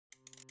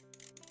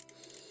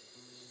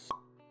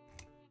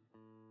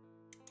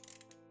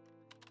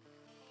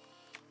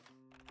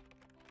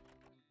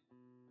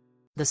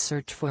The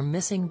search for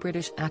missing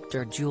British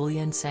actor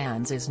Julian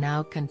Sands is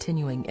now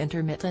continuing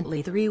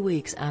intermittently 3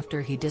 weeks after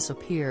he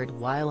disappeared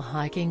while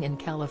hiking in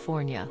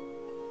California.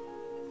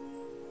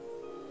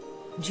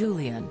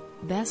 Julian,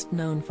 best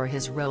known for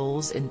his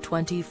roles in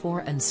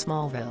 24 and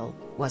Smallville,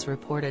 was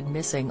reported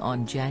missing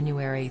on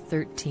January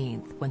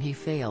 13 when he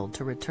failed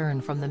to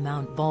return from the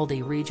Mount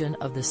Baldy region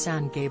of the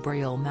San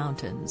Gabriel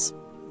Mountains.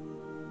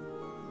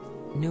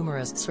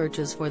 Numerous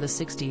searches for the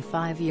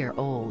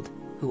 65-year-old,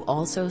 who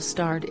also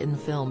starred in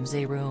films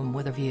A Room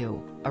with a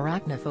View,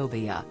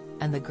 Arachnophobia,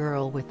 and The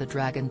Girl with the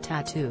Dragon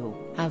Tattoo,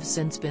 have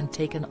since been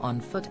taken on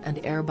foot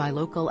and air by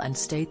local and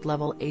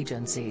state-level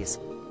agencies.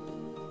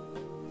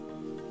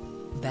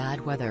 Bad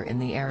weather in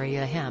the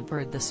area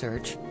hampered the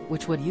search,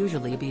 which would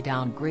usually be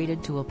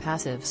downgraded to a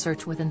passive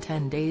search within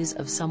 10 days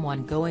of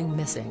someone going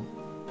missing.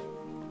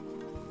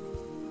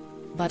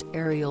 But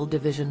aerial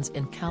divisions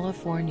in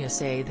California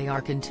say they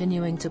are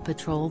continuing to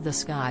patrol the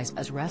skies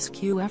as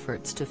rescue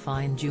efforts to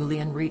find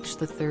Julian reach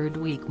the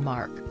 3rd-week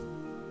mark.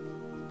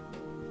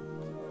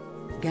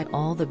 Get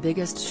all the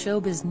biggest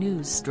showbiz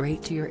news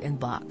straight to your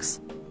inbox.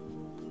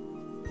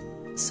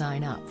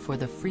 Sign up for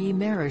the free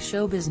Mirror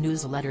Showbiz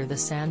newsletter. The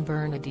San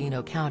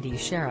Bernardino County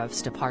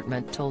Sheriff's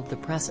Department told the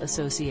Press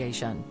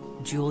Association,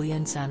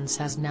 Julian Sands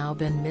has now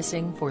been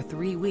missing for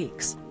 3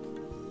 weeks.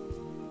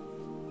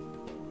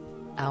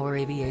 Our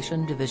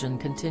aviation division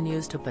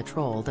continues to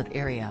patrol that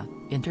area,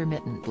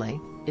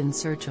 intermittently, in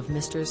search of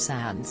Mr.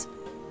 Sands.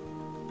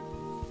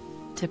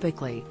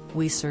 Typically,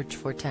 we search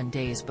for 10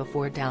 days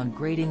before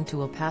downgrading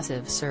to a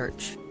passive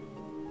search.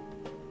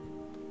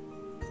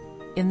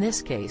 In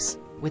this case,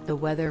 with the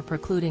weather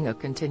precluding a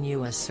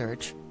continuous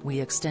search, we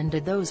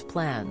extended those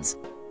plans.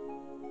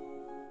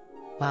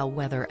 While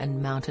weather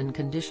and mountain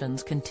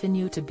conditions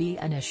continue to be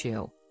an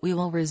issue, we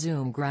will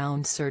resume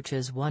ground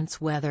searches once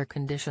weather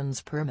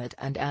conditions permit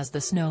and as the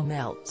snow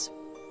melts.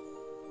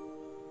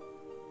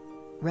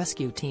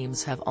 Rescue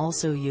teams have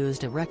also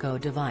used a RECO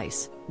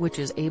device, which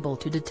is able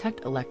to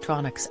detect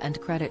electronics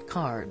and credit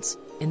cards,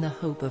 in the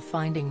hope of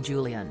finding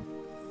Julian.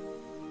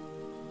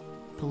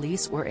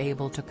 Police were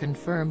able to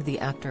confirm the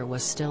actor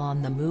was still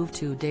on the move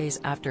 2 days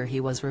after he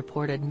was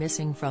reported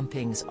missing from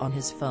pings on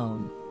his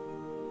phone.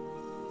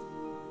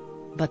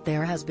 But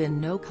there has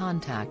been no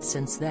contact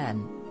since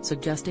then,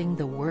 suggesting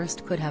the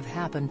worst could have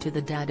happened to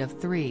the dad of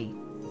 3.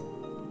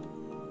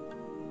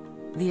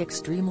 The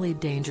extremely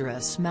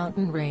dangerous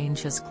mountain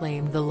range has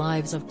claimed the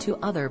lives of 2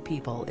 other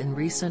people in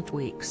recent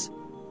weeks.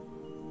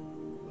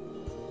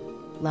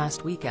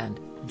 Last weekend,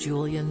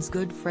 Julian's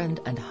good friend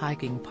and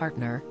hiking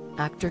partner,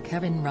 actor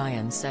Kevin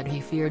Ryan, said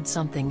he feared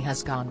something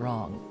has gone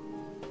wrong.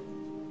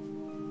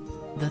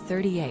 The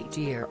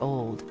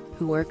 38-year-old,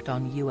 who worked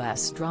on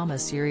U.S. drama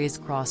series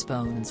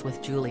Crossbones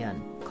with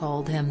Julian,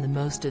 called him the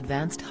most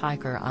advanced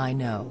hiker I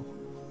know.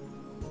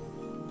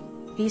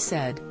 He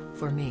said,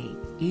 "For me,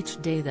 each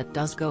day that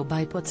does go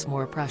by puts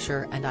more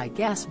pressure and I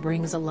guess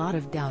brings a lot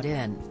of doubt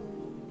in.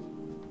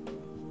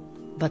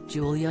 But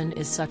Julian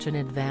is such an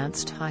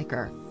advanced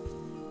hiker.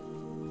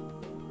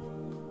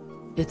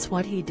 It's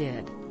what he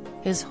did.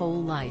 His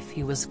whole life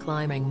he was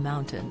climbing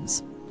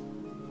mountains.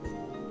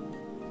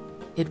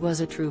 It was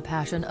a true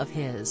passion of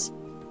his."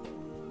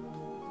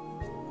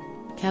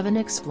 Kevin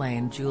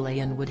explained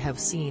Julian would have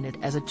seen it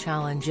as a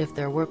challenge if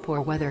there were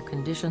poor weather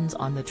conditions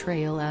on the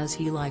trail, as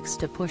he likes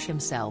to push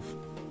himself.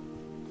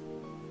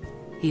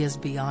 "He is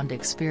beyond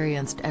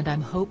experienced and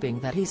I'm hoping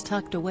that he's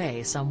tucked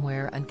away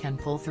somewhere and can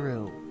pull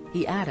through,"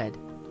 he added.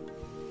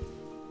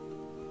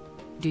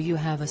 Do you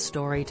have a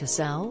story to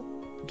sell?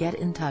 Get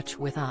in touch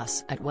with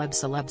us at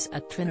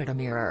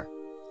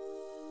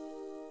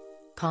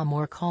webcelebs@trinitymirror.com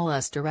or call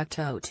us direct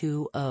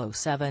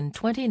 0207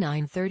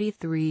 29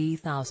 33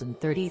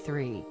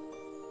 033.